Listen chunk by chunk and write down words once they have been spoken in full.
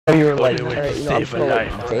you were like, Only way alright, to you know, I'm save just a gonna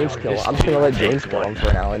life. let James kill him. I'm just gonna let James kill him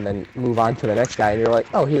for now and then move on to the next guy. And you're like,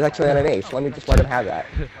 oh, he's actually on an ace. Let me just let him have that.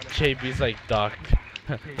 JB's like docked.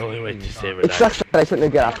 The only way to save a It life. sucks that I couldn't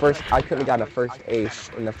have gotten a first ace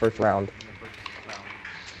in the first round.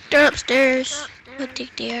 They're upstairs. What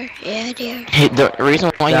think they are? Yeah, they are. Hey, the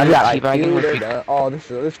reason why Yeah, you I were got like teabagging was they're because done. Oh,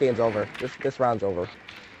 this game's over. This round's over.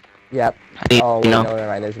 Yep. you Oh wait, know. no, never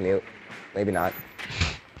mind. There's mute. Maybe not.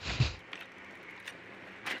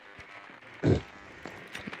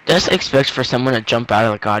 Just expect for someone to jump out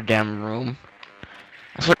of the goddamn room.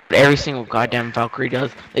 That's what every single goddamn Valkyrie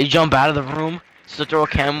does. They jump out of the room, so throw a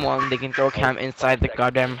cam on. They can throw a cam inside the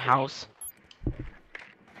goddamn house.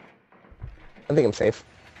 I think I'm safe.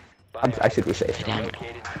 I should be safe. Damn it.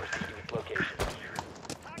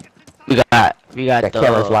 We got That the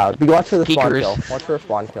camera's loud. We watch for the spawn peekers. kill. Watch for a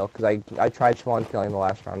spawn kill, because I tried spawn killing the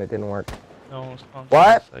last round. It didn't work. No, spawn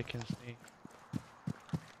What? kills, I can see.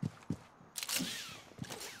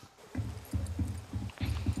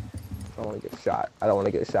 I don't want to get shot. I don't want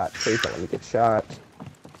to get shot. Please don't let me get shot.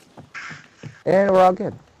 And we're all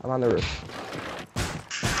good. I'm on the roof.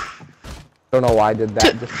 Don't know why I did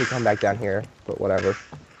that, just to come back down here, but whatever.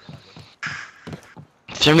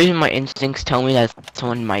 For some reason, my instincts tell me that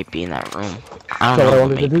someone might be in that room. I So don't what I know,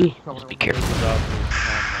 wanted but to maybe. do? Just be careful. Where's the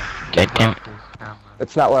Valkyrie's God damn it.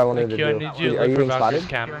 That's not what I wanted Like, to I do. need you to Are look you for being Valkyrie's spotted?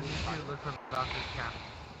 cam.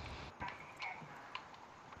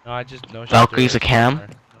 No, I just know. Valkyrie's a cam?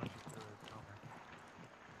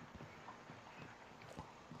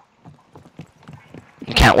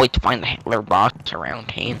 I can't wait to find the Hitler box around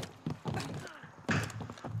Kane.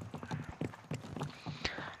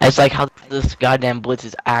 It's like how this goddamn blitz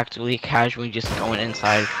is actually casually just going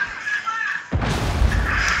inside.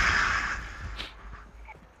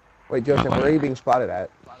 Wait, Joseph, where are you being spotted at?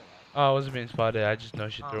 Oh, I wasn't being spotted. I just know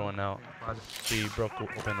she threw one out. She broke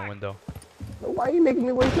open the window. Why are you making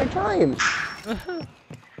me waste my time?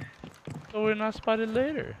 So we're not spotted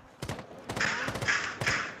later.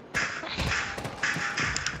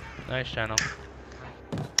 Nice channel.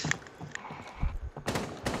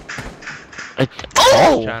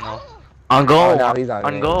 Oh! Channel. On go! Oh, now he's on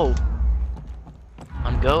On me. go!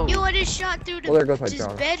 On go! Yo, I just shot through Well, there goes my this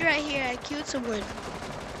drone. bed right here. I killed someone.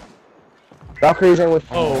 Valkyrie's in with.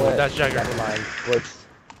 Oh, Bullet. that's Jagger. Never mind. Blitz.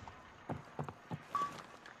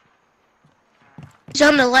 He's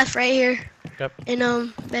on the left right here. Yep.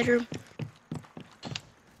 In bedroom. I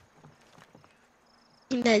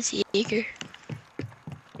think that's Jaeger.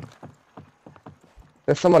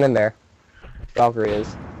 There's someone in there. Valkyrie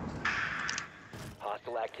is.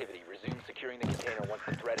 Hostile activity. Resume securing the container once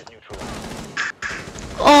the threat is neutralized.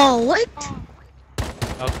 Oh, what?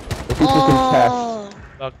 If you can contest. Oh,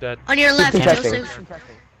 Fuck that. on your left, contesting. Joseph.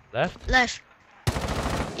 Left? Left.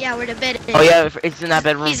 Yeah, where the bed is. Oh yeah, it's in that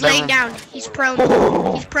bedroom. He's laying down. He's prone.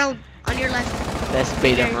 He's prone. On your left. Best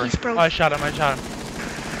bait There, ever. he's prone. Oh, I shot him. I shot him.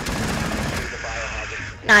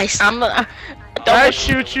 Nice. I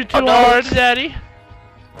shoot you too hard, daddy.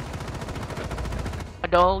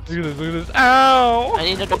 Adults. Look at this. Look at this. Ow! I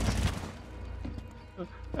need a.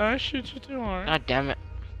 I shoot you too hard. God damn it.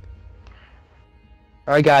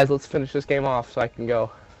 Alright, guys, let's finish this game off so I can go.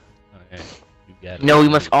 Okay, you got it. No, we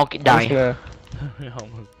must all I'm die. just gonna. We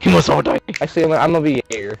almost. We must all die. Actually, I'm gonna be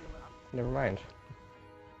here. Never mind.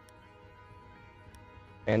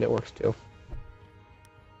 And it works too.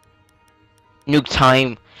 Nuke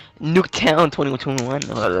time. Nuke town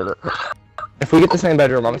 2121. If we get the same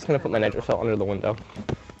bedroom, I'm just gonna put my nitro cell under the window.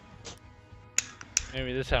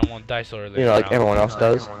 Maybe this time won't die so early. You know, like everyone else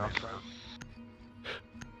does.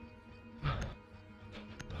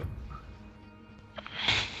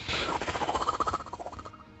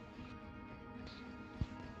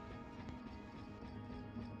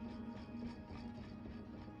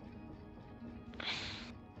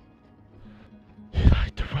 I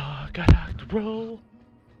like to rock. I like to roll.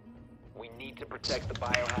 We need to protect the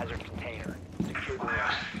biohazard container. Secure the room.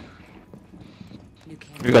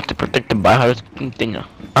 We got to protect the biohazard container.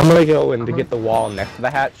 I'm gonna go in to get the wall next to the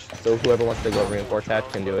hatch, so whoever wants to go reinforce hatch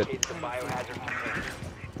can do it. Locate the biohazard container.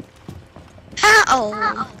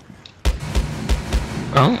 Ow.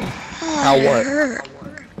 Oh. How what? Hurt.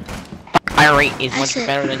 My rate is I much said-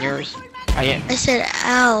 better than yours. I I said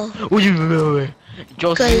ow.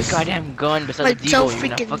 Joseph, Because you goddamn gun My besides the so deagle, you're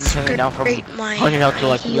not freaking fucking coming down from scrape my 100 health to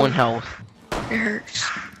like heel. 1 health. It hurts.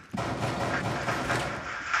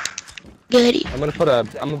 Goody. I'm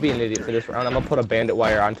gonna be an idiot for this round. I'm gonna put a bandit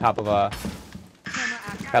wire on top of a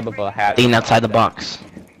hat. Thinking outside the box.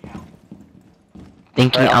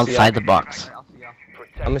 Thinking Alright, I'll see ya. outside the box.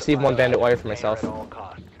 Protect I'm gonna the save one biohazard bandit wire for container myself. at all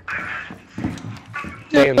costs.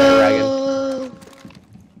 Stay in there, Dragon. No.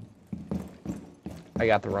 I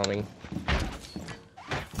got the roaming.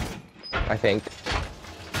 I think.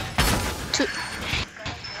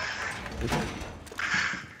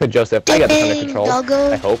 But Joseph, I got this under control.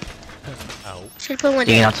 Doggo. I hope. Ow. Should put one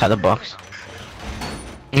Getting down. outside the box.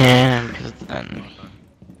 Yeah, because then.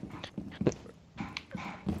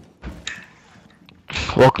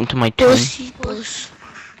 Welcome to my team. Pussy, puss.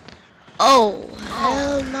 Oh,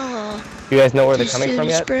 hell no. You guys know where they're Just coming shoot from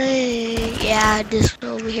a yet? spray. Yeah, this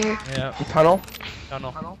one over here. Yeah. Tunnel?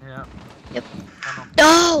 Tunnel. Yeah.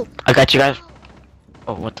 No! I got you guys.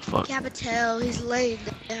 Oh, what the fuck? Capitel, he's laying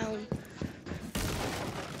down.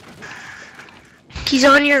 He's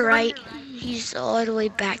on your right. He's all the way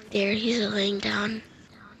back there. He's laying down.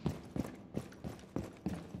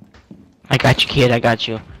 I got you, kid. I got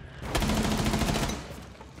you.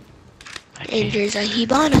 And there's a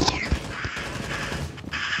Hibana there.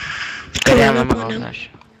 Go down, Come I'm on, gonna up.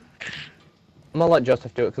 I'm gonna let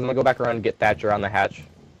Joseph do it because I'm gonna go back around and get Thatcher on the hatch.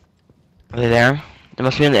 Are they there? They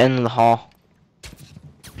must be in the end of the hall.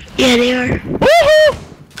 Yeah, they are. Woohoo!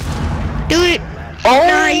 Do it! Oh!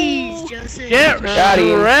 Nice, Joseph. Get Got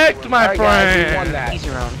him. wrecked, my Alright, guys, we won friend. that. Easy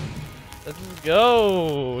round. Let's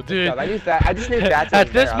go, dude. I knew that. I just knew that.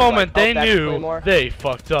 At this moment, they More. knew they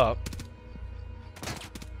fucked up.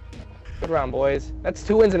 Good round, boys. That's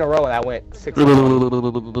 2 wins in a row, and that went 6.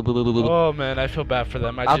 Oh man, I feel bad for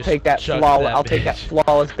them. I'll just take that chucked flawless. I'll take bitch. that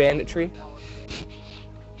flawless banditry.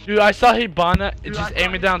 Dude, I saw Hibana just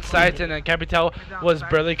aiming down sights, and then Capital was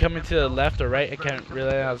barely coming to the left or right. I can't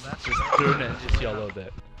really. I was just doing it and just see a little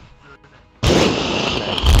bit.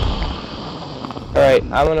 All right,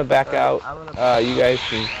 I'm gonna back out. You guys,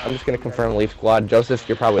 I'm just gonna confirm Leaf Squad. Joseph,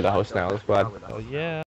 you're probably the host now of the squad. Oh yeah.